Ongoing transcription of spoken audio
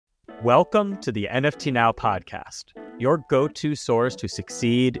Welcome to the NFT Now podcast, your go-to source to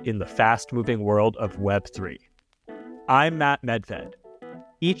succeed in the fast-moving world of Web3. I'm Matt Medved.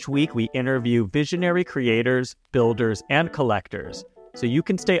 Each week, we interview visionary creators, builders, and collectors so you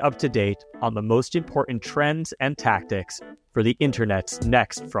can stay up to date on the most important trends and tactics for the internet's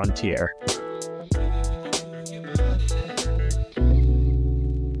next frontier.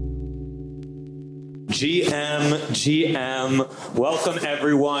 GM, welcome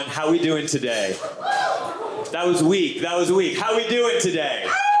everyone. How we doing today? That was weak. How we doing today?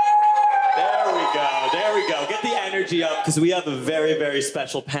 There we go. Get the energy up because we have a very, very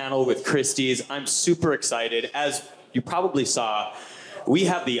special panel with Christie's. I'm super excited. As you probably saw, we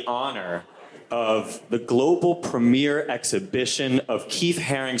have the honor of the global premiere exhibition of Keith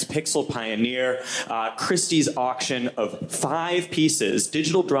Haring's Pixel Pioneer, Christie's auction of 5 pieces,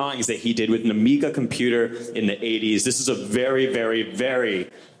 digital drawings that he did with an Amiga computer in the 80s. This is a very, very, very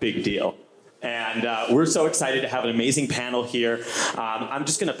big deal. And we're so excited to have an amazing panel here. I'm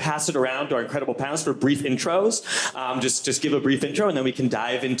just going to pass it around to our incredible panelists for brief intros. Just give a brief intro, and then we can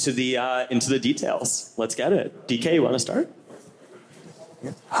dive into the details. Let's get it. DK, you want to start?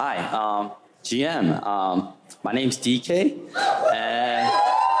 Hi, GM. My name's DK, and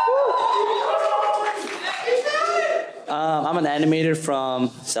I'm an animator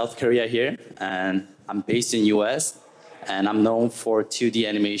from South Korea here, and I'm based in US, and I'm known for 2D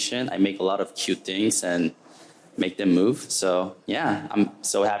animation. I make a lot of cute things and make them move. So yeah, I'm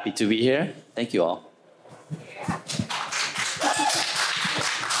so happy to be here. Thank you all.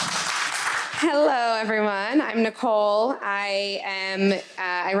 Hello, everyone. I'm Nicole.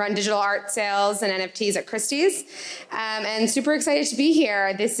 I run digital art sales and NFTs at Christie's, and super excited to be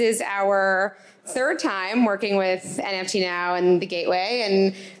here. This is our 3rd time working with NFT Now and the Gateway,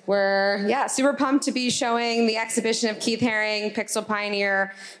 and we're super pumped to be showing the exhibition of Keith Haring, Pixel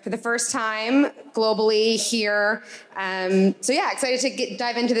Pioneer, for the first time globally here. Excited to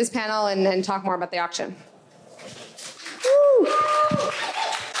dive into this panel and talk more about the auction. Woo.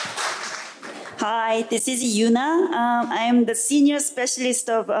 Hi, this is Yuna. I'm the senior specialist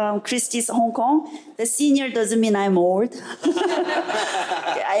of Christie's Hong Kong. The senior doesn't mean I'm old.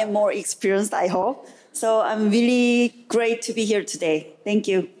 I am more experienced, I hope. So I'm really great to be here today. Thank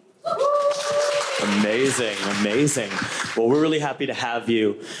you. Amazing. Well, we're really happy to have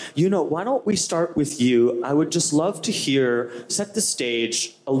you. Why don't we start with you? I would just love to set the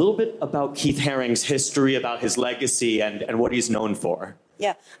stage a little bit about Keith Haring's history, about his legacy, and what he's known for.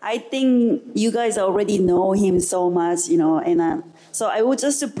 Yeah, I think you guys already know him so much, and so I would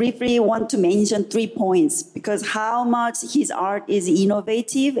just briefly want to mention 3 points because how much his art is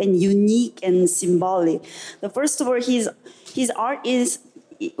innovative and unique and symbolic. The first of all, his art is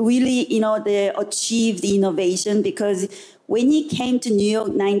really, the achieved innovation because when he came to New York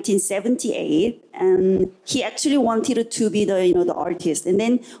 1978, and he actually wanted to be the artist. And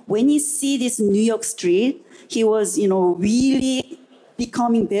then when he see this New York street, he was, really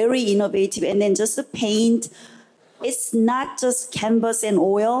becoming very innovative, and then just the paint. It's not just canvas and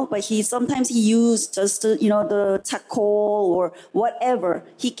oil, but sometimes he used just the charcoal or whatever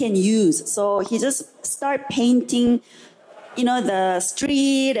he can use. So he just start painting, the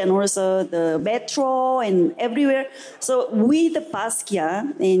street and also the metro and everywhere. So with the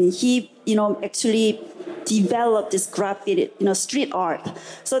Basquiat, and he actually developed this graffiti, street art.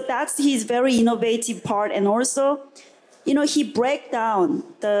 So that's his very innovative part, and also. He break down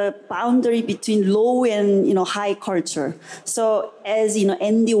the boundary between low and, high culture. So as,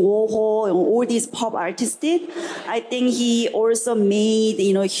 Andy Warhol and all these pop artists did, I think he also made,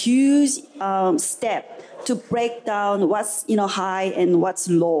 huge step to break down what's, high and what's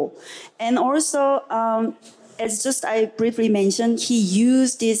low. And also, as just I briefly mentioned, he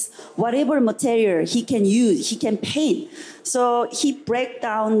used this whatever material he can use, he can paint. So he break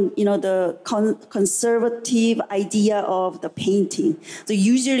down, the conservative idea of the painting. So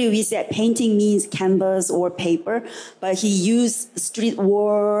usually we say painting means canvas or paper, but he used street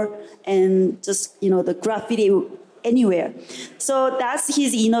wall and just, the graffiti anywhere. So that's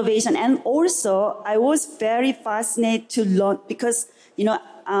his innovation. And also, I was very fascinated to learn because,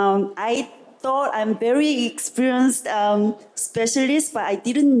 I thought I'm very experienced specialist, but I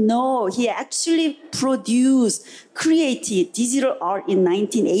didn't know he actually created digital art in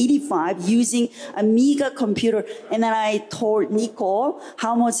 1985 using Amiga computer. And then I told Nicole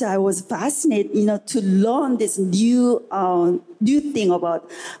how much I was fascinated, to learn this new thing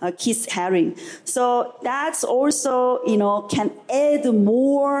about Keith Haring. So that's also, can add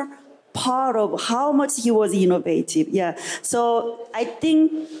more part of how much he was innovative. Yeah. So I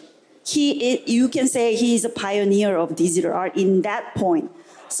think you can say he is a pioneer of digital art in that point.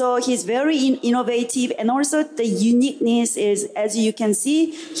 So he's very innovative, and also the uniqueness is, as you can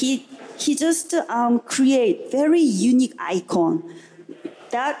see, he just create very unique icon.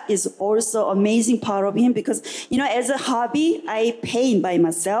 That is also amazing part of him because, as a hobby, I paint by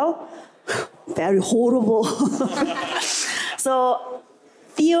myself. Very horrible. So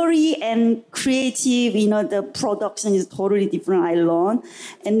theory and creative, the production is totally different, I learned.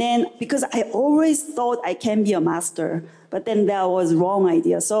 And then, because I always thought I can be a master, but then that was wrong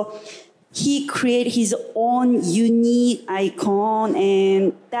idea. So he created his own unique icon,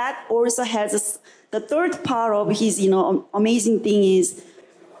 and that also has the third part of his, amazing thing is,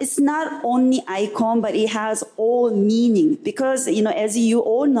 it's not only icon, but it has all meaning. Because, as you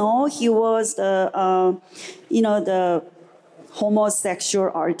all know, he was the homosexual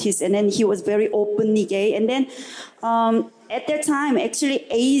artist, and then he was very openly gay. And then at that time, actually,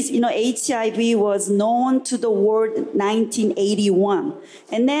 AIDS, HIV was known to the world in 1981.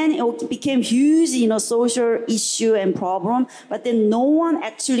 And then it became huge, social issue and problem. But then no one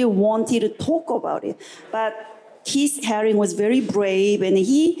actually wanted to talk about it. But Keith Haring was very brave, and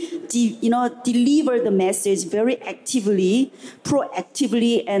he, delivered the message very actively,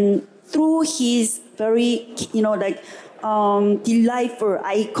 proactively, and through his very, delightful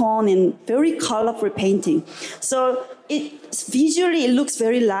icon and very colorful painting. So visually it looks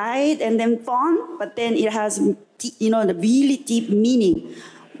very light and then fun, but then it has, the really deep meaning.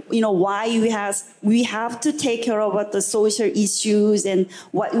 Why we have to take care of what the social issues and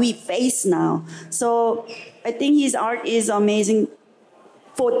what we face now. So I think his art is amazing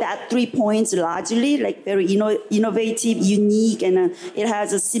for that 3 points largely, like very innovative, unique, and it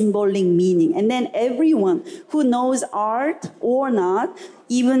has a symbolic meaning. And then everyone who knows art or not,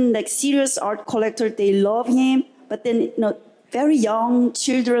 even like serious art collector, they love him. But then, very young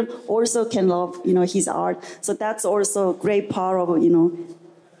children also can love, his art. So that's also a great part of,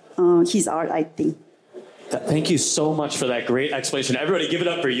 his art, I think. Thank you so much for that great explanation. Everybody give it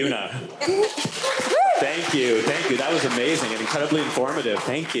up for Yuna. Thank you. That was amazing and incredibly informative.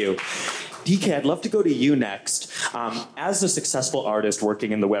 Thank you. DK, I'd love to go to you next. As a successful artist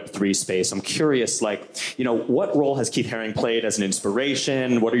working in the Web3 space, I'm curious, what role has Keith Haring played as an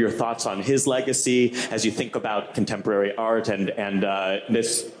inspiration? What are your thoughts on his legacy as you think about contemporary art and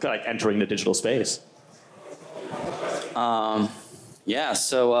this entering the digital space?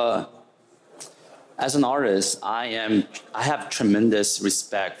 So as an artist, I have tremendous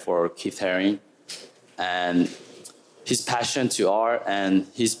respect for Keith Haring and his passion to art and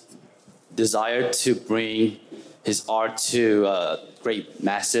his desire to bring his art to great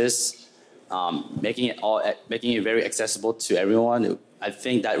masses, making it very accessible to everyone. I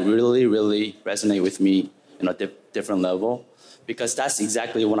think that really, really resonates with me in a different level, because that's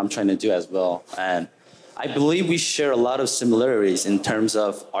exactly what I'm trying to do as well. And I believe we share a lot of similarities in terms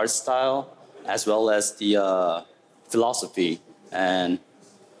of art style as well as the philosophy. And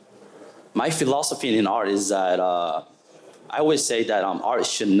my philosophy in art is that I always say that art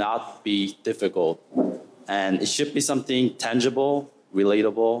should not be difficult, and it should be something tangible,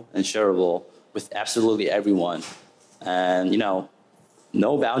 relatable, and shareable with absolutely everyone. And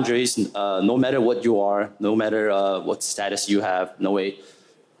no boundaries, no matter what you are, no matter what status you have,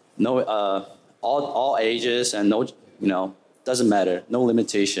 all ages, and doesn't matter, no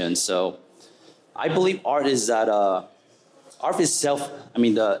limitations. So I believe art is that art itself.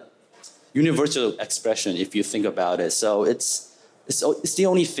 The universal expression, if you think about it. So it's the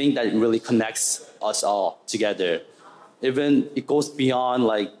only thing that really connects us all together. Even it goes beyond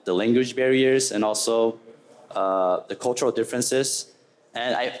the language barriers and also the cultural differences.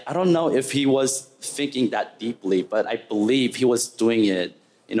 And I don't know if he was thinking that deeply, but I believe he was doing it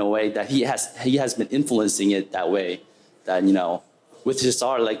in a way that he has been influencing it that way. That with his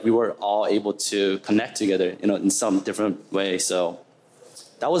art, we were all able to connect together, in some different way. So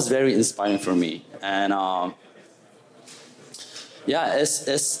that was very inspiring for me. And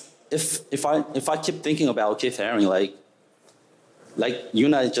if I keep thinking about Keith Haring, like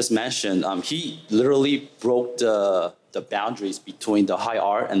Yuna just mentioned, he literally broke the boundaries between the high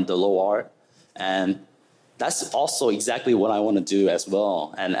art and the low art, and that's also exactly what I want to do as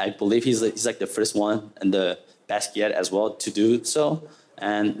well. And I believe he's the first one and the best yet as well to do so.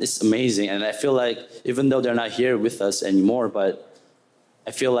 And it's amazing. And I feel like even though they're not here with us anymore, but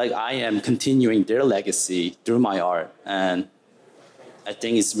I feel like I am continuing their legacy through my art, and I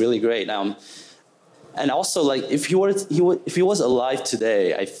think it's really great. And also, if he was alive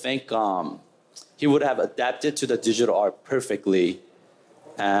today, I think he would have adapted to the digital art perfectly,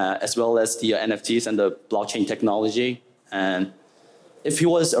 as well as the NFTs and the blockchain technology. And if he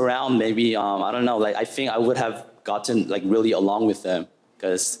was around, maybe I don't know. I think I would have gotten really along with them,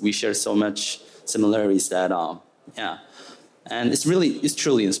 because we share so much similarities that, yeah. And it's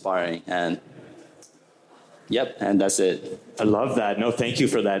truly inspiring. And yep, and that's it. I love that. No, thank you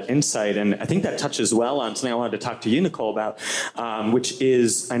for that insight. And I think that touches well on something I wanted to talk to you, Nicole, about, which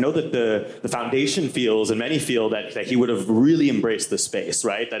is, I know that the foundation feels, and many feel, that he would have really embraced the space,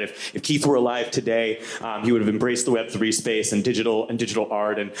 right? That if Keith were alive today, he would have embraced the Web3 space and digital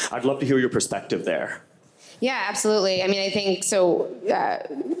art. And I'd love to hear your perspective there. Yeah, absolutely. I mean, I think so.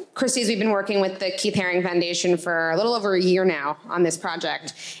 Christie's, we've been working with the Keith Haring Foundation for a little over a year now on this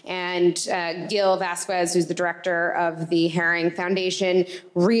project. And Gil Vasquez, who's the director of the Haring Foundation,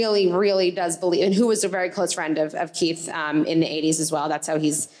 really, really does believe, and who was a very close friend of Keith in the 80s as well. That's how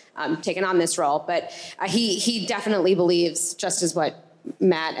he's taken on this role. But he definitely believes, just as what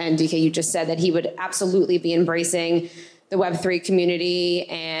Matt and DK, you just said, that he would absolutely be embracing the Web3 community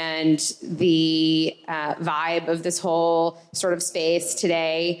and the vibe of this whole sort of space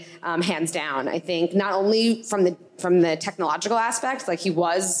today, hands down. I think not only from the technological aspect, like he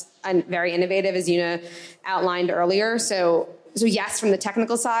was very innovative, as Una outlined earlier. So yes, from the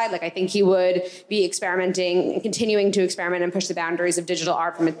technical side, like I think he would be experimenting and continuing to experiment and push the boundaries of digital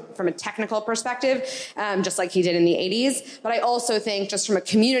art from a technical perspective, just like he did in the 80s. But I also think just from a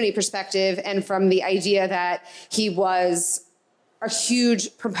community perspective and from the idea that he was a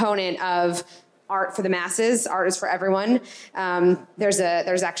huge proponent of art for the masses, art is for everyone. There's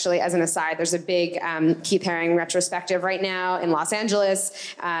actually, as an aside, there's a big Keith Haring retrospective right now in Los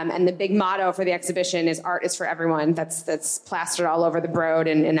Angeles, and the big motto for the exhibition is "Art is for everyone." That's plastered all over the Broad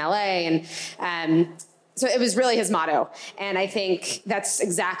in LA, and so it was really his motto. And I think that's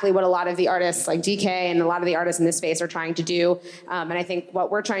exactly what a lot of the artists like DK and a lot of the artists in this space are trying to do. And I think what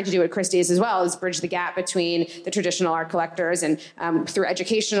we're trying to do at Christie's as well is bridge the gap between the traditional art collectors and through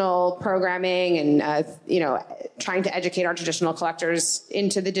educational programming and, trying to educate our traditional collectors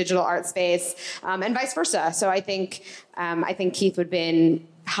into the digital art space, and vice versa. So I think Keith would have been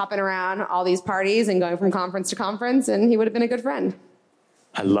hopping around all these parties and going from conference to conference, and he would have been a good friend.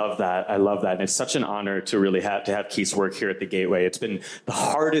 I love that. And it's such an honor to really have Keith's work here at the Gateway. It's been the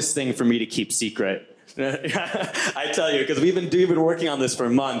hardest thing for me to keep secret. I tell you, because we've been working on this for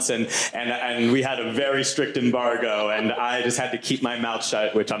months, and we had a very strict embargo, and I just had to keep my mouth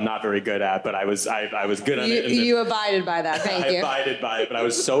shut, which I'm not very good at, but I was good on it. You abided by that. Thank you. I abided by it, but I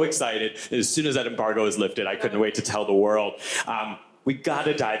was so excited. As soon as that embargo was lifted, I couldn't wait to tell the world. We got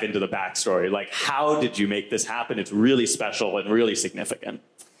to dive into the backstory. Like, how did you make this happen? It's really special and really significant.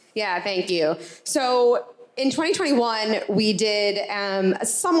 Yeah, thank you. So in 2021, we did a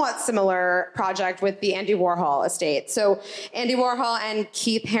somewhat similar project with the Andy Warhol estate. So Andy Warhol and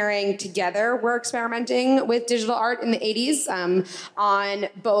Keith Haring together were experimenting with digital art in the 80s on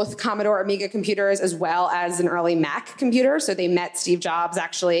both Commodore Amiga computers as well as an early Mac computer. So they met Steve Jobs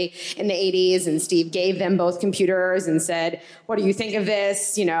actually in the 80s, and Steve gave them both computers and said, "What do you think of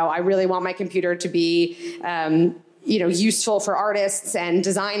this? I really want my computer to be useful for artists and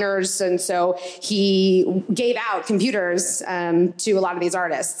designers." And so he gave out computers to a lot of these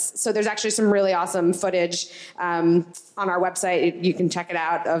artists. So there's actually some really awesome footage on our website. You can check it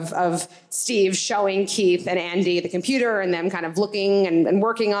out of Steve showing Keith and Andy the computer and them kind of looking and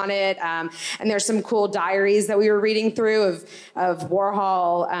working on it. And there's some cool diaries that we were reading through of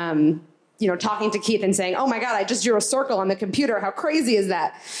Warhol, talking to Keith and saying, "Oh my God, I just drew a circle on the computer. How crazy is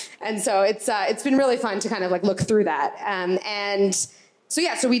that?" And so it's been really fun to kind of like look through that.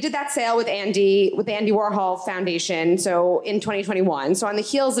 So we did that sale with the Andy Warhol Foundation. So in 2021. So on the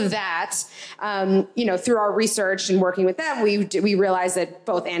heels of that, through our research and working with them, we realized that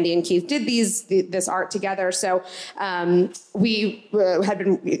both Andy and Keith did this art together. So we had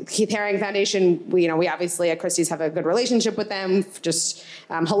been Keith Haring Foundation. We obviously at Christie's have a good relationship with them, just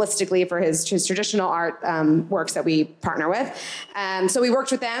holistically for his traditional art works that we partner with. So we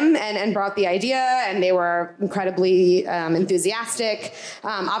worked with them and brought the idea, and they were incredibly enthusiastic.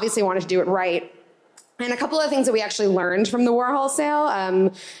 Obviously wanted to do it right. And a couple of things that we actually learned from the Warhol sale.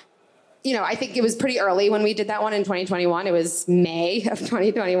 I think it was pretty early when we did that one in 2021. It was May of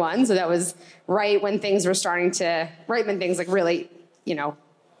 2021. So that was right when things like really,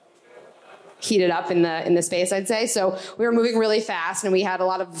 heated up in the space, I'd say. So we were moving really fast, and we had a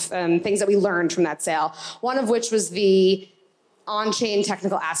lot of things that we learned from that sale. One of which was the on-chain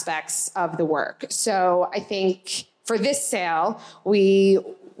technical aspects of the work. So I think for this sale, we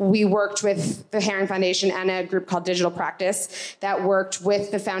worked with the Haring Foundation and a group called Digital Practice that worked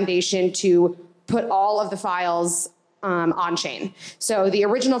with the foundation to put all of the files on-chain. So the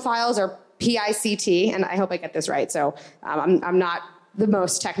original files are PICT, and I hope I get this right. So I'm not the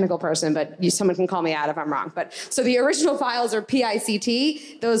most technical person, but someone can call me out if I'm wrong. But so the original files are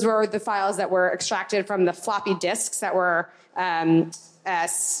PICT. Those were the files that were extracted from the floppy disks that were found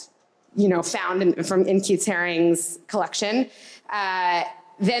in Keith Haring's collection.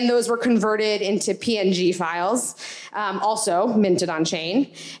 Then those were converted into PNG files, also minted on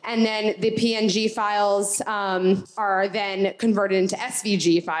chain. And then the PNG files are then converted into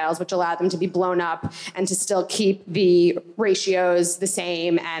SVG files, which allow them to be blown up and to still keep the ratios the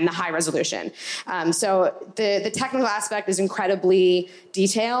same and the high resolution. So the technical aspect is incredibly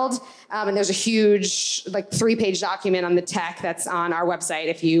detailed. And there's a huge, 3-page document on the tech that's on our website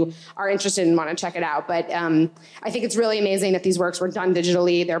if you are interested and want to check it out. But I think it's really amazing that these works were done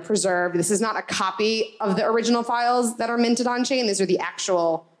digitally. They're preserved. This is not a copy of the original files that are minted on chain. This is the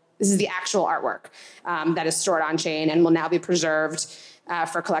actual artwork that is stored on chain and will now be preserved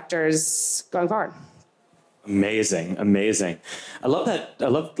for collectors going forward. Amazing, amazing. I love that. I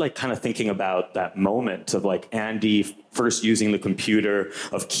love kind of thinking about that moment of Andy first using the computer,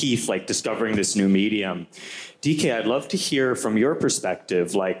 of Keith discovering this new medium. DK, I'd love to hear from your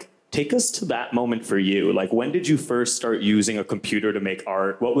perspective, take us to that moment for you. When did you first start using a computer to make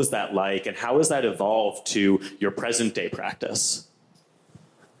art? What was that like? And how has that evolved to your present day practice?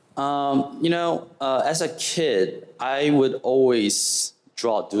 As a kid, I would always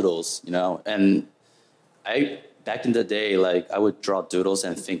draw doodles, and back in the day, I would draw doodles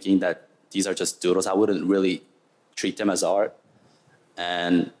and thinking that these are just doodles. I wouldn't really treat them as art.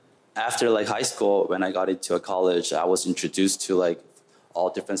 And after high school, when I got into a college, I was introduced to all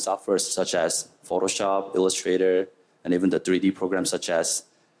different softwares such as Photoshop, Illustrator, and even the 3D programs such as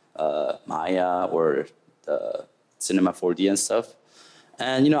Maya or the Cinema 4D and stuff.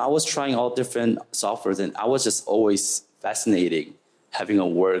 And I was trying all different softwares, and I was just always fascinated having a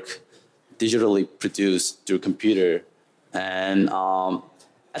work digitally produced through computer. And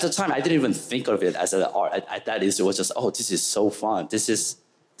at the time, I didn't even think of it as an art. At that age, it was just, this is so fun. This is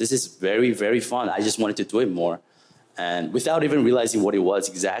very, very fun. I just wanted to do it more. And without even realizing what it was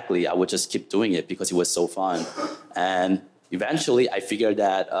exactly, I would just keep doing it because it was so fun. And eventually, I figured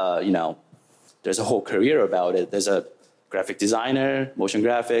that, there's a whole career about it. There's a graphic designer, motion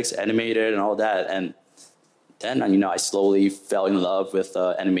graphics, animator, and all that. And then, I slowly fell in love with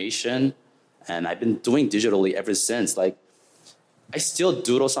animation. And I've been doing digitally ever since. I still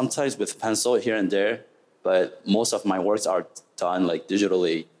doodle sometimes with pencil here and there, but most of my works are done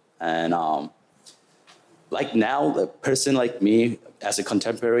digitally. And now, a person like me, as a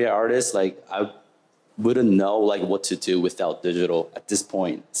contemporary artist, I wouldn't know what to do without digital at this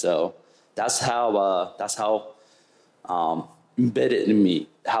point. So that's how embedded in me,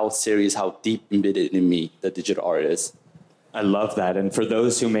 how serious, how deep embedded in me the digital art is. I love that. And for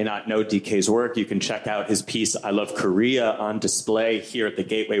those who may not know DK's work, you can check out his piece, I Love Korea, on display here at the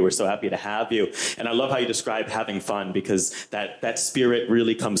Gateway. We're so happy to have you. And I love how you describe having fun, because that spirit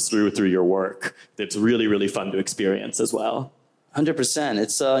really comes through your work. It's really, really fun to experience as well. 100%.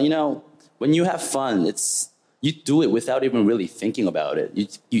 It's, when you have fun, you do it without even really thinking about it.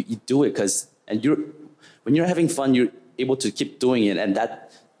 You do it when you're having fun, you're able to keep doing it. And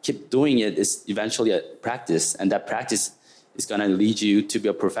that keep doing it is eventually a practice. And that practice is going to lead you to be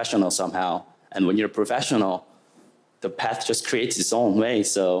a professional somehow. And when you're a professional, the path just creates its own way.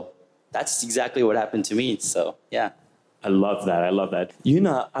 So that's exactly what happened to me. So, yeah. I love that. I love that.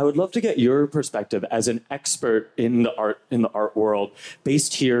 Yuna, I would love to get your perspective as an expert in the art world,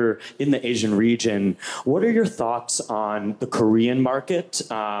 based here in the Asian region. What are your thoughts on the Korean market,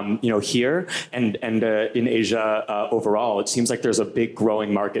 here and in Asia overall? It seems like there's a big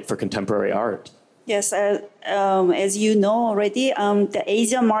growing market for contemporary art. Yes, as you know already, the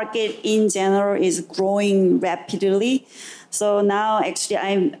Asian market in general is growing rapidly. So now, actually,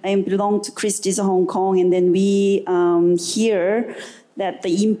 I belong to Christie's Hong Kong, and then we hear that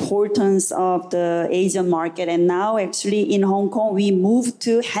the importance of the Asian market. And now, actually, in Hong Kong, we moved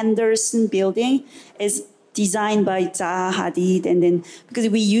to Henderson Building. It's designed by Zaha Hadid, and then because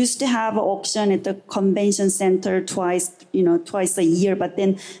we used to have an auction at the convention center twice a year, but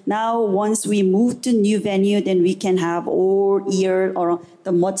then now once we move to new venue, then we can have all year or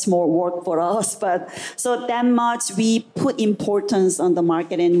the much more work for us. But so that much we put importance on the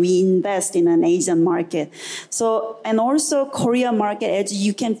market and we invest in an Asian market. So, and also Korea market, as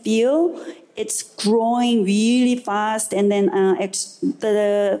you can feel, it's growing really fast. And then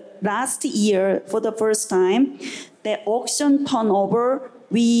the last year, for the first time, the auction turnover,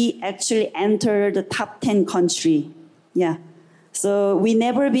 we actually entered the top 10 country. Yeah. So we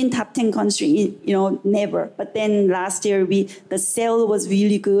never been top 10 country, never. But then last year the sale was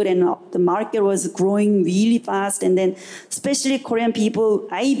really good and the market was growing really fast. And then especially Korean people,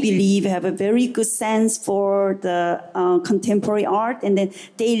 I believe, have a very good sense for the contemporary art, and then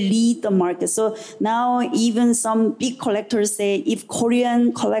they lead the market. So now even some big collectors say if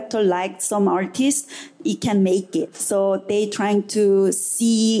Korean collector likes some artist, it can make it. So they trying to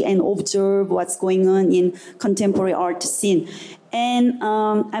see and observe what's going on in contemporary art scene. And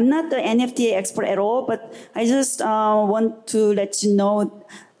I'm not the NFT expert at all, but I just want to let you know.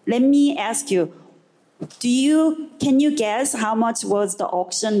 Let me ask you, can you guess how much was the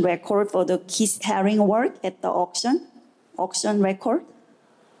auction record for the Keith Haring work at the auction record?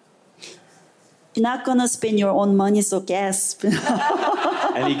 You're not gonna spend your own money, so guess.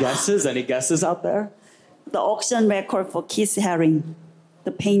 Any guesses? Any guesses out there? The auction record for Keith Haring,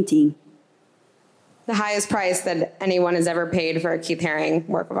 the painting. The highest price that anyone has ever paid for a Keith Haring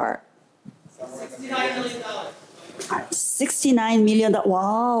work of art. $69 million. $69 million.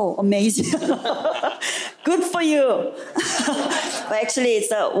 Wow, amazing. Good for you. But actually,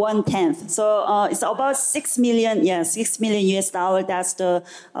 it's 1/10. So it's about 6 million. Yeah, 6 million US dollar. That's the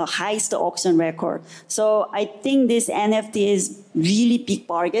highest auction record. So I think this NFT is really big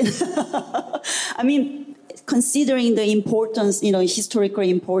bargain. I mean, considering the importance, historical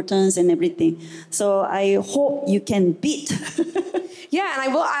importance and everything. So I hope you can beat. Yeah,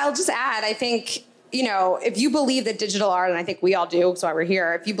 and I'll just add, I think, if you believe that digital art, and I think we all do, that's why we're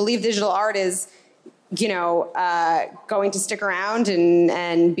here, if you believe digital art is, going to stick around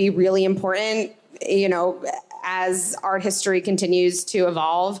and be really important, as art history continues to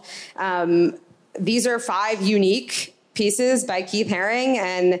evolve, these are 5 unique pieces by Keith Haring,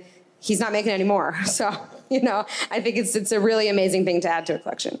 and he's not making any more. So, I think it's a really amazing thing to add to a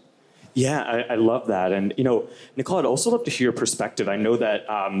collection. Yeah, I love that. And, Nicole, I'd also love to hear your perspective. I know that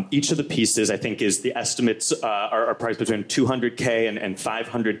each of the pieces, I think, the estimates are priced between 200K and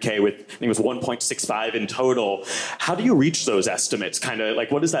 500K with, I think it was 1.65 in total. How do you reach those estimates? Kind of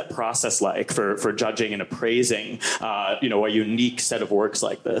like, what is that process like for judging and appraising, a unique set of works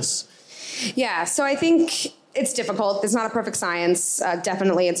like this? Yeah, so I think it's difficult. It's not a perfect science.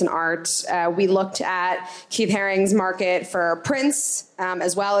 Definitely, it's an art. We looked at Keith Haring's market for prints,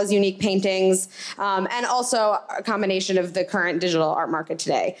 as well as unique paintings, and also a combination of the current digital art market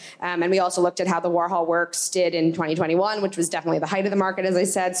today. And we also looked at how the Warhol works did in 2021, which was definitely the height of the market, as I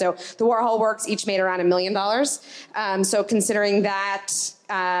said. So the Warhol works each made around $1 million. So considering that,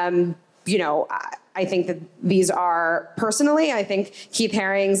 I think that these are, personally, I think Keith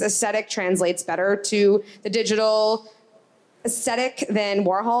Haring's aesthetic translates better to the digital aesthetic than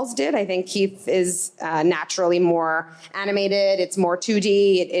Warhol's did. I think Keith is naturally more animated. It's more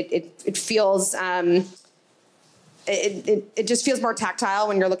 2D. It feels, it just feels more tactile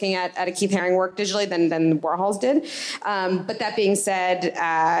when you're looking at a Keith Haring work digitally than Warhol's did. But that being said,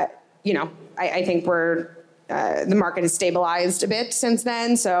 I think the market has stabilized a bit since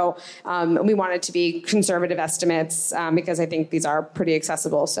then. So we wanted to be conservative estimates because I think these are pretty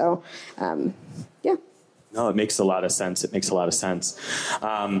accessible. So, yeah. No, it makes a lot of sense. DK,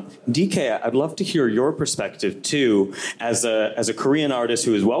 I'd love to hear your perspective too, as a Korean artist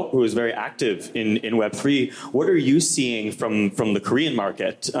who is very active in Web3. What are you seeing from the Korean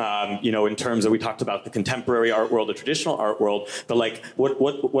market? In terms of, we talked about the contemporary art world, the traditional art world, but like what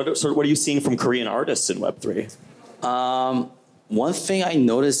are you seeing from Korean artists in Web3? One thing I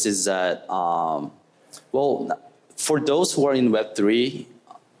noticed is that for those who are in Web3.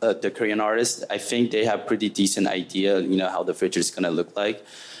 The Korean artists, I think they have pretty decent idea, how the future is going to look like.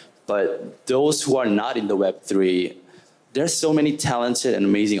 But those who are not in the Web3, there's so many talented and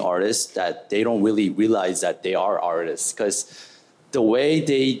amazing artists that they don't really realize that they are artists. Because the way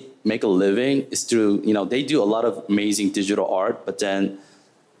they make a living is through, they do a lot of amazing digital art, but then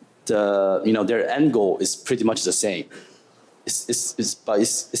their end goal is pretty much the same.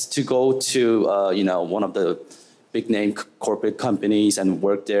 It's to go to, one of the big name corporate companies and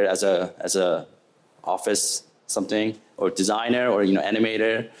work there as a office something, or designer, or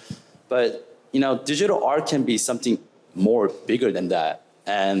animator. But digital art can be something more bigger than that,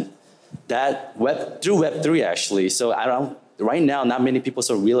 and that through Web3 actually. So right now not many people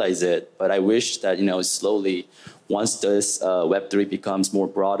realize it, but I wish that slowly, once this Web3 becomes more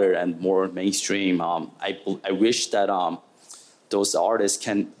broader and more mainstream, I wish that those artists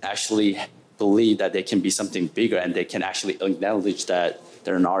can actually believe that they can be something bigger, and they can actually acknowledge that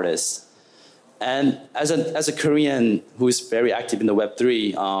they're an artist. And as a Korean who is very active in the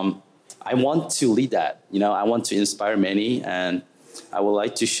Web3, I want to lead that. I want to inspire many, and I would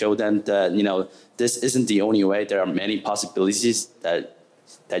like to show them that, this isn't the only way. There are many possibilities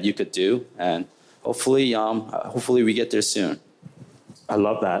that you could do, and hopefully we get there soon. I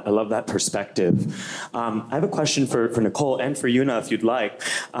love that. I love that perspective. I have a question for Nicole and for Yuna, if you'd like.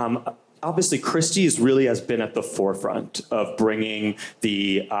 Obviously, Christie really has been at the forefront of bringing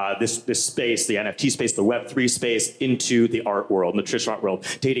the this space, the NFT space, the Web3 space, into the art world, the traditional art world,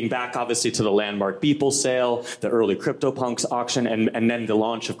 dating back obviously to the landmark Beeple sale, the early CryptoPunks auction, and then the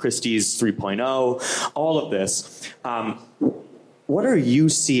launch of Christie's 3.0. All of this. What are you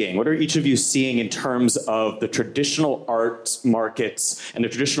seeing? What are each of you seeing in terms of the traditional art markets and the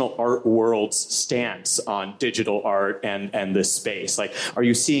traditional art world's stance on digital art and this space? Like, are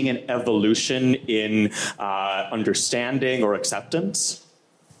you seeing an evolution in understanding or acceptance?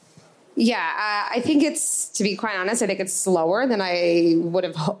 Yeah, I think it's, to be quite honest, I think it's slower than I would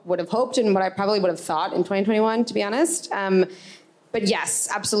have hoped and what I probably would have thought in 2021, to be honest. But yes,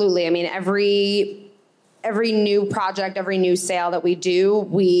 absolutely. I mean, every new project, every new sale that we do,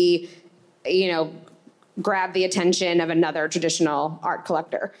 we, grab the attention of another traditional art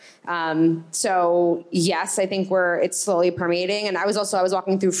collector. So yes, I think it's slowly permeating. And I was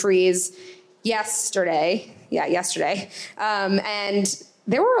walking through Freeze yesterday. And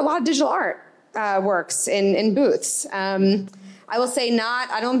there were a lot of digital art works in booths. I will say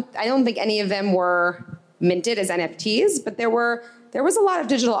I don't think any of them were minted as NFTs, but there was a lot of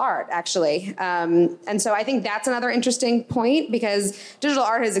digital art, actually. And so I think that's another interesting point, because digital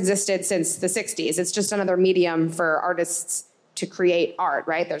art has existed since the 60s. It's just another medium for artists to create art,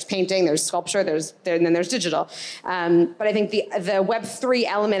 right? There's painting, there's sculpture, and then there's digital. But I think the Web3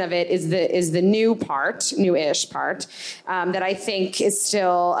 element of it is the newish part, that I think is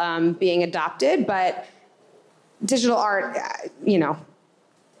still being adopted. But digital art,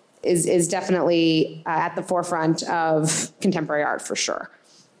 is definitely at the forefront of contemporary art for sure.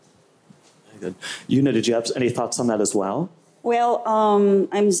 Very good. Yuna, did you have any thoughts on that as well? Well,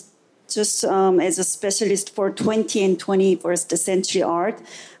 I'm just as a specialist for 20th and 21st century art,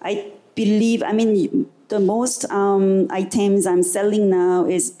 I believe, the most items I'm selling now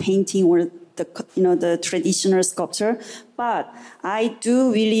is painting or the traditional sculpture. But I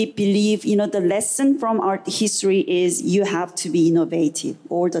do really believe, the lesson from art history is you have to be innovative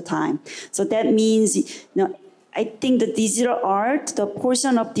all the time. So that means, I think the digital art, the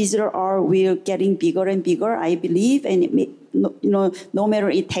portion of digital art will getting bigger and bigger, I believe, and no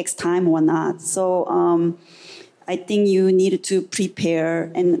matter it takes time or not. So I think you need to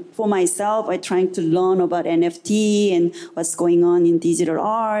prepare. And for myself, I'm trying to learn about NFT and what's going on in digital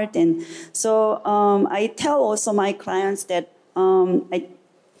art. And so I tell also my clients that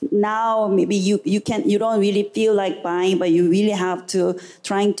now maybe you don't really feel like buying, but you really have to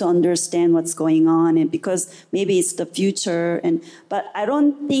trying to understand what's going on, and because maybe it's the future. But I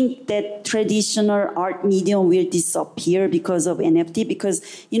don't think that traditional art medium will disappear because of NFT,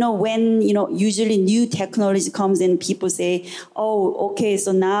 because when usually new technology comes in, people say, oh, okay,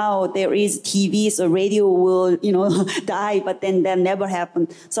 so now there is TV, so radio will die, but then that never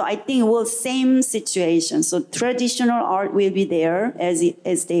happened. So I think same situation. So traditional art will be there as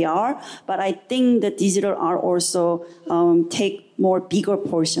they are, but I think the digital art also take more bigger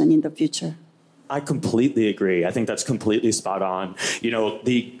portion in the future. I completely agree. I think that's completely spot on.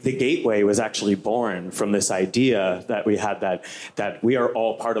 The gateway was actually born from this idea that we had that we are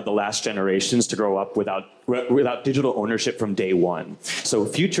all part of the last generations to grow up without digital ownership from day one. So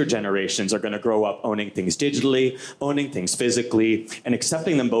future generations are going to grow up owning things digitally, owning things physically, and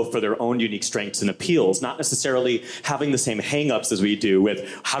accepting them both for their own unique strengths and appeals, not necessarily having the same hang-ups as we do with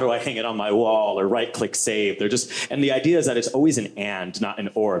how do I hang it on my wall or right-click save. And the idea is that it's always an and, not an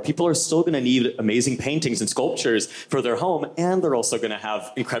or. People are still going to need amazing paintings and sculptures for their home, and they're also going to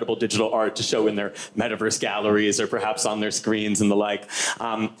have incredible digital art to show in their metaverse galleries or perhaps on their screens and the like.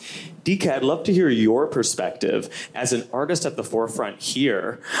 DK, I'd love to hear your perspective as an artist at the forefront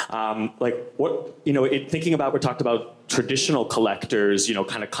here. Thinking about, we talked about traditional collectors,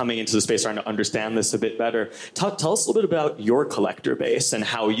 kind of coming into the space, trying to understand this a bit better. Tell us a little bit about your collector base and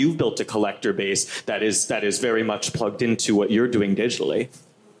how you've built a collector base that is very much plugged into what you're doing digitally.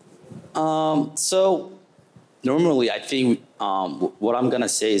 So normally I think what I'm going to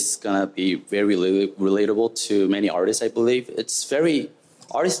say is going to be very relatable to many artists, I believe.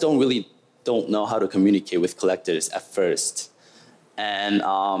 Artists don't know how to communicate with collectors at first. And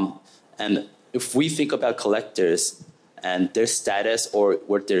if we think about collectors and their status or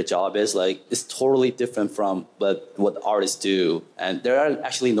what their job is, it's totally different from what artists do. And there are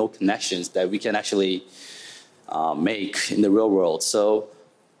actually no connections that we can actually make in the real world. So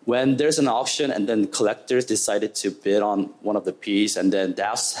when there's an auction and then collectors decided to bid on one of the piece, and then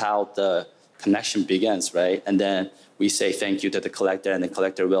that's how the connection begins, right? And then we say thank you to the collector, and the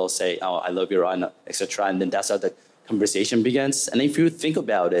collector will say, oh, I love your art, etc. And then that's how the conversation begins. And if you think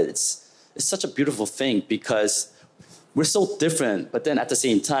about it, it's such a beautiful thing because we're so different, but then at the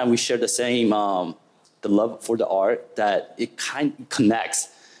same time, we share the same the love for the art that it kind of connects.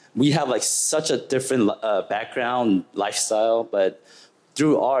 We have like such a different background, lifestyle, but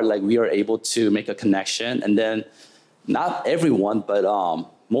through art, like we are able to make a connection. And then not everyone, but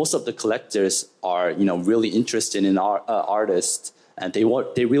most of the collectors are, really interested in our artists, and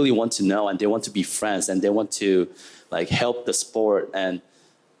they really want to know, and they want to be friends, and they want to like help the sport. And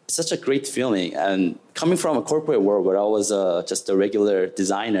it's such a great feeling. And coming from a corporate world where I was just a regular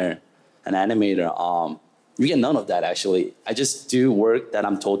designer, an animator, you get none of that actually. I just do work that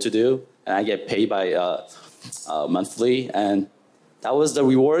I'm told to do, and I get paid by monthly, and that was the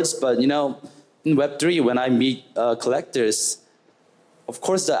rewards. But in Web3, when I meet collectors, of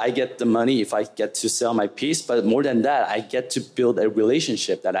course that I get the money if I get to sell my piece, but more than that, I get to build a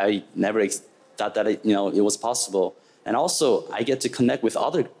relationship that I never thought that it was possible. And also, I get to connect with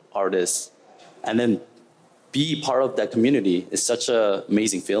other artists, and then be part of that community. It's such an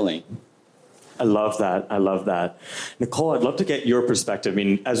amazing feeling. I love that. I love that. Nicole, I'd love to get your perspective. I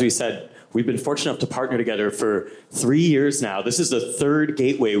mean, as we said, we've been fortunate enough to partner together for 3 years now. This is the third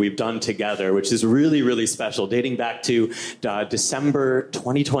gateway we've done together, which is really, really special, dating back to December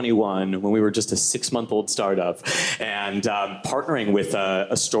 2021, when we were just a 6-month-old startup. And partnering with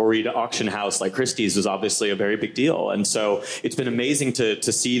a storied auction house like Christie's was obviously a very big deal. And so it's been amazing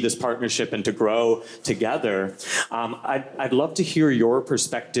to see this partnership and to grow together. I'd love to hear your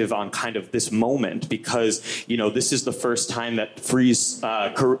perspective on kind of this moment, because this is the first time that Freeze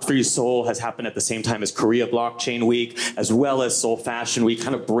Seoul has happened at the same time as Korea Blockchain Week, as well as Seoul Fashion Week,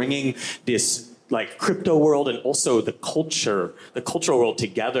 kind of bringing this like crypto world and also the cultural world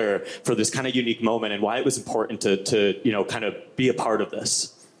together for this kind of unique moment, and why it was important to kind of be a part of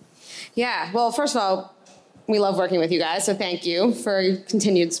this. Yeah, well, first of all, we love working with you guys, so thank you for your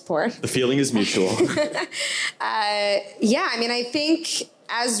continued support. The feeling is mutual. Yeah, I mean, I think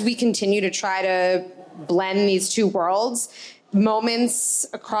as we continue to try to blend these two worlds, moments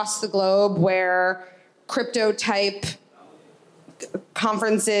across the globe where crypto type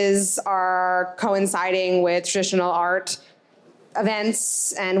conferences are coinciding with traditional art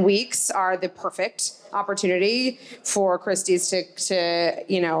events and weeks are the perfect opportunity for Christie's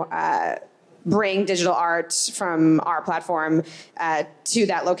to bring digital art from our platform to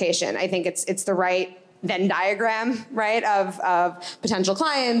that location. I think it's the right Venn diagram, right, of potential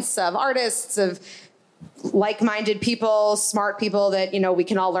clients, of artists, of like-minded people, smart people that we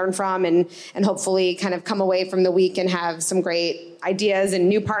can all learn from, and hopefully kind of come away from the week and have some great ideas and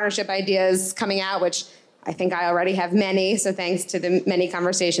new partnership ideas coming out, which I think I already have many, so thanks to the many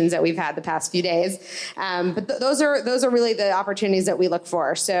conversations that we've had the past few days. But those are really the opportunities that we look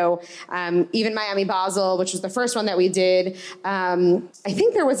for. So even Miami Basel, which was the first one that we did, I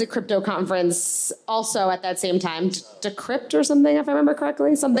think there was a crypto conference also at that same time, Decrypt or something, if I remember correctly.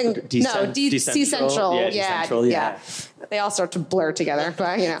 Decentral. Yeah. They all start to blur together,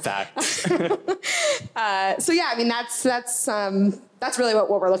 but Facts. So yeah, I mean that's really what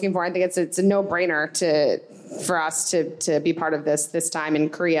we're looking for. I think it's a no-brainer for us to be part of this time in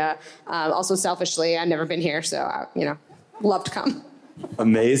Korea. Also, selfishly, I've never been here, so love to come.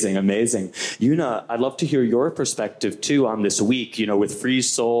 Amazing. Yuna, I'd love to hear your perspective too on this week. With Free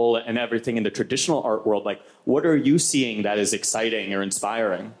Soul and everything in the traditional art world, like what are you seeing that is exciting or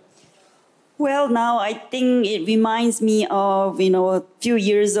inspiring? Well, now I think it reminds me of, a few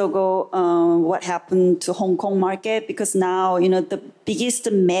years ago, what happened to Hong Kong market, because now, the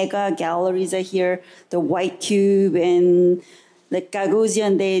biggest mega galleries are here, the White Cube and the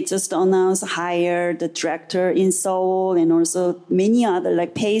Gagosian, they just announced hire the director in Seoul, and also many other,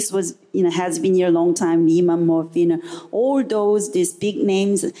 like Pace was, has been here a long time, Lehman Morphin, all these big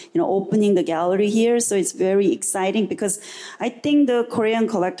names, opening the gallery here. So it's very exciting because I think the Korean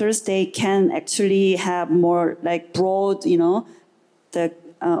collectors, they can actually have more like broad, the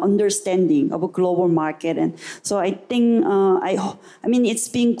understanding of a global market. And so I think, I mean, it's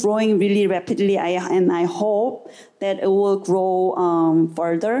been growing really rapidly, and I hope that it will grow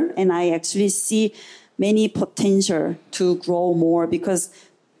further. And I actually see many potential to grow more, because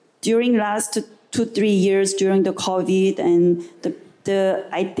during last 2-3 years during the COVID, and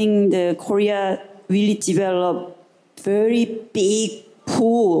I think the Korea really developed very big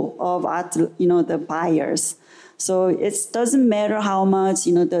pool of art, the buyers. So it doesn't matter how much,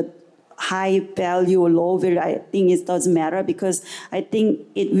 high value or low value, I think it doesn't matter, because I think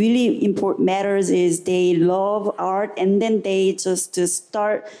it really matters is they love art and then they just to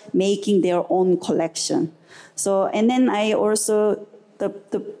start making their own collection. So, and then I also, the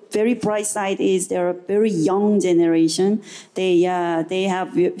very bright side is they're a very young generation. They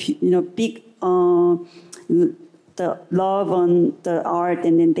have, big, the love on the art,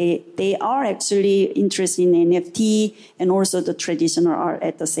 and then they are actually interested in NFT and also the traditional art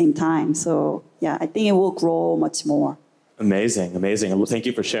at the same time. So yeah, I think it will grow much more. Amazing, amazing. Well, thank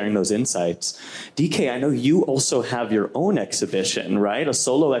you for sharing those insights. DK, I know you also have your own exhibition, right? A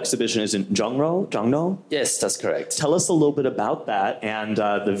solo exhibition is in Jongno? Yes, that's correct. Tell us a little bit about that and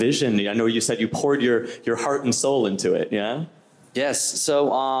the vision. I know you said you poured your heart and soul into it, yeah? Yes.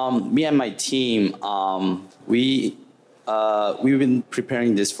 So me and my team, we've been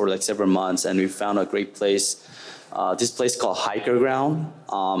preparing this for like several months, and we found a great place. This place called Hiker Ground.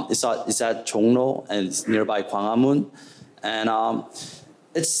 It's at Jongno, and it's nearby Gwanghwamun. And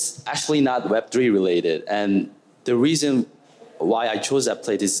it's actually not Web3 related. And the reason why I chose that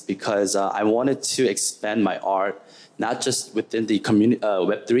place is because I wanted to expand my art, not just within the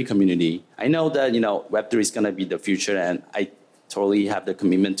Web3 community. I know that Web3 is going to be the future, and I totally have the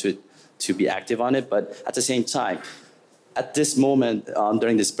commitment to be active on it. But at the same time, at this moment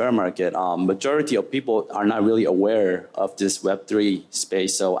during this bear market, majority of people are not really aware of this Web3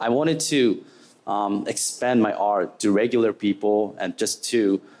 space. So I wanted to expand my art to regular people and just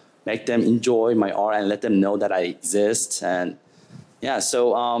to make them enjoy my art and let them know that I exist. And yeah,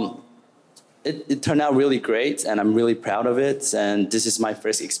 so it turned out really great, and I'm really proud of it. And this is my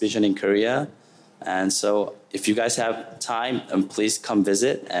first exhibition in Korea. And so if you guys have time, please come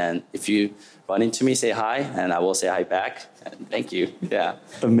visit. And if you run into me, say hi, and I will say hi back. And thank you. Yeah.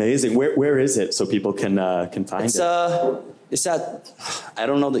 Amazing. Where is it so people can find it? It's at, I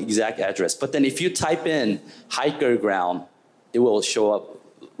don't know the exact address, but then if you type in Hiker Ground, it will show up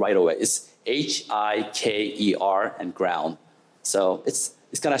right away. It's HIKER and ground. So it's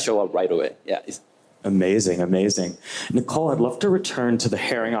gonna show up right away. Yeah. Amazing, amazing. Nicole, I'd love to return to the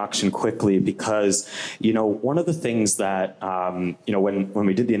Haring auction quickly because, one of the things that, when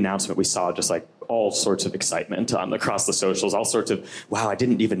we did the announcement, we saw just like all sorts of excitement across the socials, all sorts of, wow, I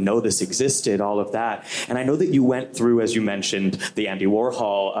didn't even know this existed, all of that. And I know that you went through, as you mentioned, the Andy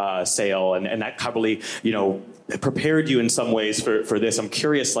Warhol sale, and that probably, prepared you in some ways for this. I'm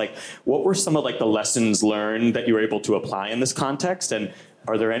curious, what were some of the lessons learned that you were able to apply in this context? And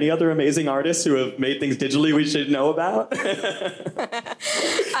are there any other amazing artists who have made things digitally we should know about?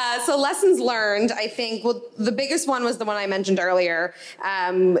 So lessons learned, I think, the biggest one was the one I mentioned earlier.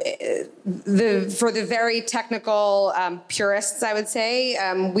 For the very technical purists, I would say,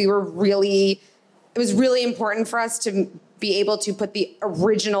 it was really important for us to be able to put the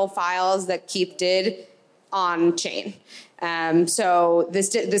original files that Keith did on chain. So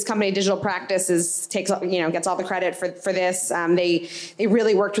this company, Digital Practice, gets all the credit for this. They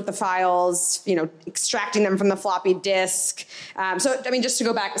really worked with the files, extracting them from the floppy disk. Just to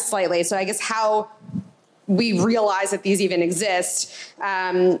go back slightly, so I guess how we realize that these even exist.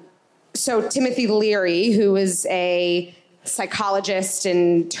 So Timothy Leary, who was a psychologist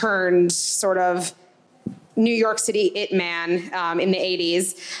and turned sort of New York City it man in the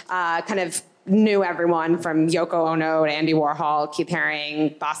 80s, kind of knew everyone from Yoko Ono to Andy Warhol, Keith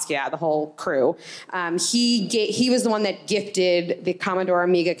Haring, Basquiat, the whole crew. He was the one that gifted the Commodore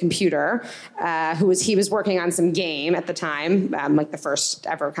Amiga computer. He was working on some game at the time, the first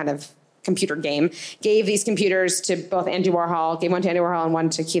ever kind of computer game. Gave these computers to both Andy Warhol, gave one to Andy Warhol and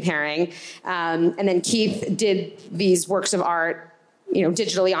one to Keith Haring, and then Keith did these works of art,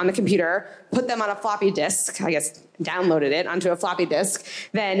 digitally on the computer, put them on a floppy disk, I guess downloaded it onto a floppy disk,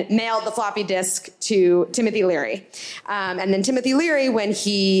 then mailed the floppy disk to Timothy Leary. And then Timothy Leary, when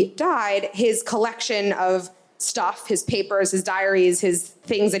he died, his collection of stuff, his papers, his diaries, his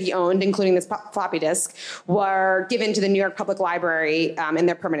things that he owned, including this floppy disk, were given to the New York Public Library in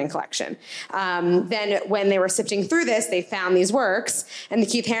their permanent collection. Then when they were sifting through this, they found these works, and the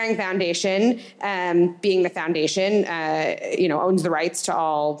Keith Haring Foundation, being the foundation, owns the rights to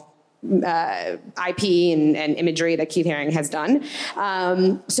all IP and imagery that Keith Haring has done.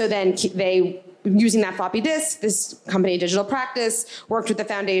 So then they, using that floppy disk, this company, Digital Practice, worked with the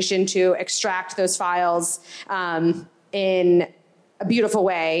foundation to extract those files in a beautiful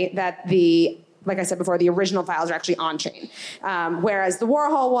way that like I said before, the original files are actually on chain. Whereas the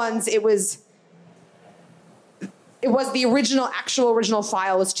Warhol ones, it was the original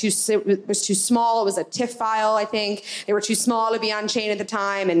file was too small. It was a TIFF file, I think. They were too small to be on chain at the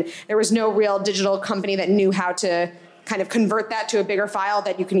time, and there was no real digital company that knew how to kind of convert that to a bigger file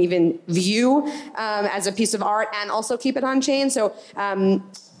that you can even view as a piece of art and also keep it on chain. So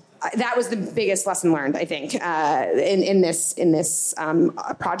that was the biggest lesson learned, I think, in this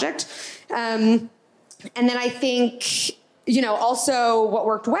project. And then I think, also what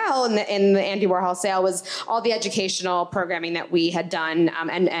worked well in the Andy Warhol sale was all the educational programming that we had done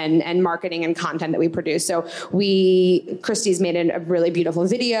and marketing and content that we produced. So Christie's made a really beautiful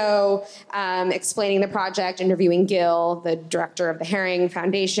video explaining the project, interviewing Gil, the director of the Haring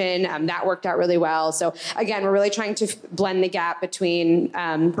Foundation. That worked out really well. So again, we're really trying to bridge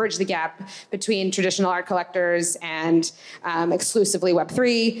the gap between traditional art collectors and exclusively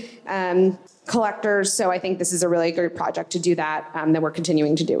Web3 collectors. So I think this is a really great project to do that that we're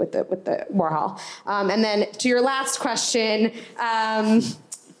continuing to do with the Warhol. And then to your last question,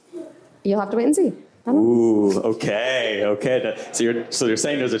 you'll have to wait and see. Ooh, okay. So you're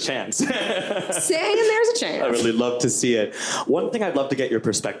saying there's a chance. Saying there's a chance. I really love to see it. One thing I'd love to get your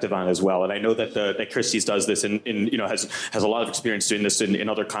perspective on as well, and I know that that Christie's does this and has a lot of experience doing this in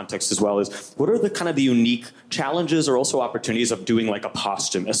other contexts as well, is what are the kind of the unique challenges or also opportunities of doing like a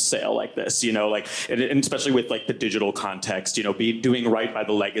posthumous sale like this? And especially with like the digital context, doing right by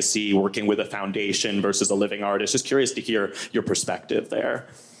the legacy, working with a foundation versus a living artist. Just curious to hear your perspective there.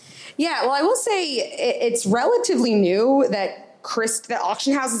 Yeah, well, I will say it's relatively new that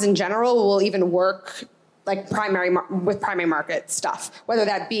auction houses in general will even work like primary market stuff, whether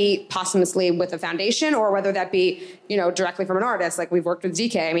that be posthumously with a foundation or whether that be directly from an artist. Like we've worked with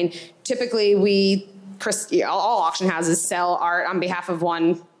ZK. I mean, typically all auction houses sell art on behalf of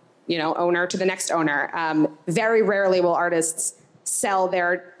one owner to the next owner. Very rarely will artists sell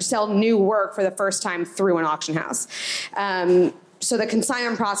new work for the first time through an auction house. So the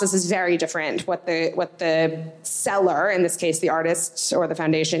consignment process is very different. What the seller, in this case the artist or the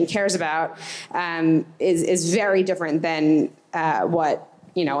foundation, cares about is very different than what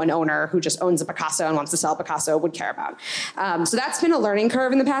an owner who just owns a Picasso and wants to sell Picasso would care about. So that's been a learning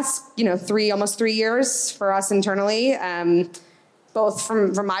curve in the past almost 3 years for us internally. Both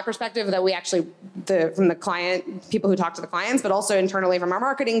from my perspective that we actually, from the client, people who talk to the clients, but also internally from our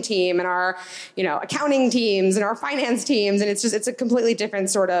marketing team and our, accounting teams and our finance teams. And it's a completely different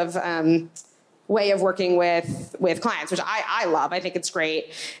sort of way of working with clients, which I love. I think it's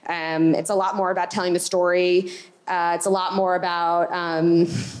great. It's a lot more about telling the story. It's a lot more about,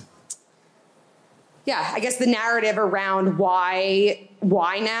 I guess the narrative around why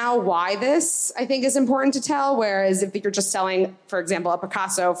now, why this, I think is important to tell. Whereas if you're just selling, for example, a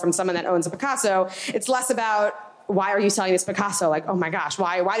Picasso from someone that owns a Picasso, it's less about why are you selling this Picasso? Like, oh my gosh,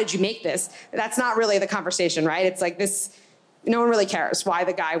 why did you make this? That's not really the conversation, right? It's like this, no one really cares why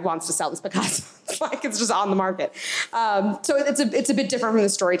the guy wants to sell this Picasso. It's like it's just on the market. So it's a bit different from the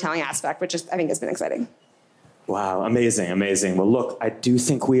storytelling aspect, which I think has been exciting. Wow, amazing. Well, look, I do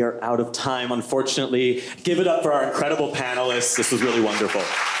think we are out of time, unfortunately. Give it up for our incredible panelists. This was really wonderful.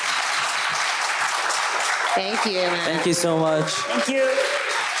 Thank you, man. Thank you so much. Thank you.